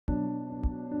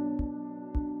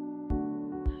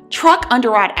Truck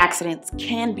underride accidents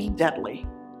can be deadly.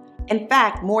 In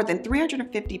fact, more than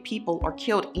 350 people are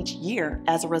killed each year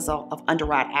as a result of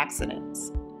underride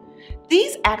accidents.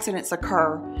 These accidents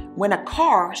occur when a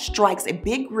car strikes a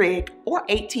big rig or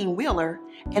 18-wheeler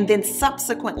and then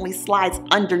subsequently slides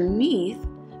underneath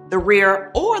the rear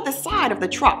or the side of the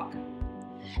truck.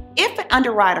 If an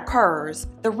underride occurs,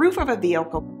 the roof of a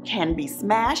vehicle can be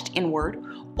smashed inward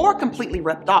or completely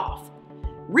ripped off.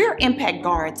 Rear impact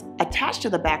guards attached to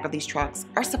the back of these trucks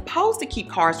are supposed to keep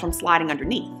cars from sliding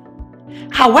underneath.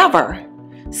 However,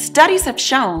 studies have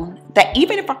shown that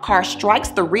even if a car strikes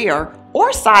the rear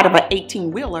or side of an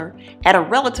 18-wheeler at a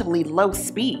relatively low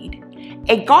speed,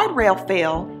 a guardrail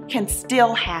fail can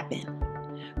still happen.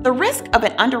 The risk of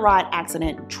an underride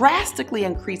accident drastically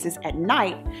increases at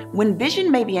night when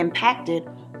vision may be impacted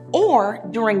or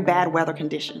during bad weather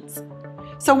conditions.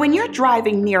 So when you're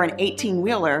driving near an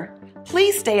 18-wheeler,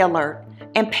 please stay alert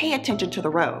and pay attention to the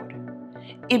road.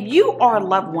 If you or a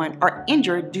loved one are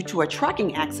injured due to a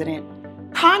trucking accident,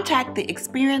 contact the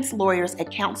experienced lawyers at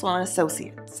Counsel &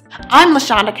 Associates. I'm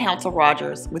LaShonda Counsel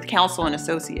Rogers with Counsel &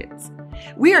 Associates.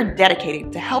 We are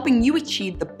dedicated to helping you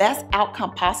achieve the best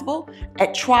outcome possible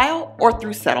at trial or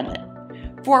through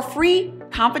settlement. For a free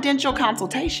confidential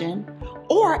consultation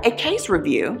or a case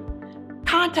review,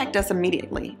 contact us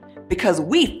immediately because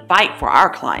we fight for our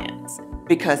clients,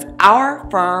 because our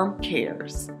firm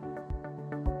cares.